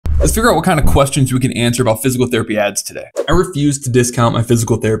Let's figure out what kind of questions we can answer about physical therapy ads today. I refuse to discount my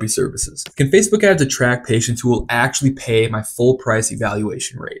physical therapy services. Can Facebook ads attract patients who will actually pay my full price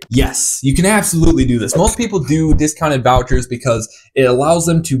evaluation rate? Yes, you can absolutely do this. Most people do discounted vouchers because it allows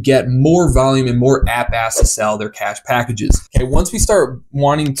them to get more volume and more at-bats to sell their cash packages. Okay, once we start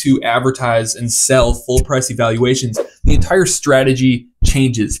wanting to advertise and sell full price evaluations, the entire strategy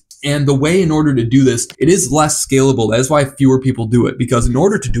changes. And the way in order to do this, it is less scalable. That is why fewer people do it, because in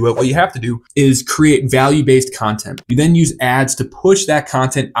order to do it, what you have to do is create value-based content. You then use ads to push that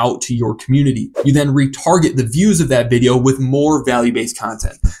content out to your community. You then retarget the views of that video with more value-based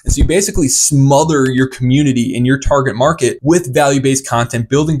content. And so you basically smother your community and your target market with value-based content,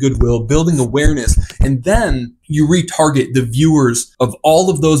 building goodwill, building awareness, and then you retarget the viewers of all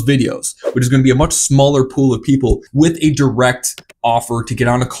of those videos, which is going to be a much smaller pool of people, with a direct offer to get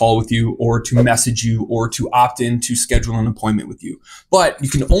on a call with you or to message you or to opt in to schedule an appointment with you. But you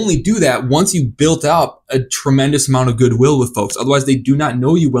can only do that once you've built up a tremendous amount of goodwill with folks. Otherwise, they do not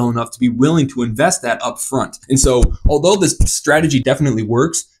know you well enough to be willing to invest that up front. And so although this strategy definitely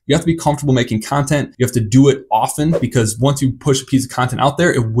works, you have to be comfortable making content. You have to do it often, because once you push a piece of content out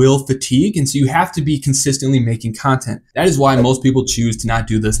there, it will fatigue. And so you have to be consistently making content. That is why most people choose to not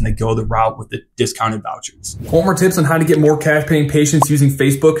do this and they go the route with the discounted vouchers. Want more tips on how to get more cash paying patients using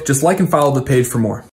Facebook? Just like and follow the page for more.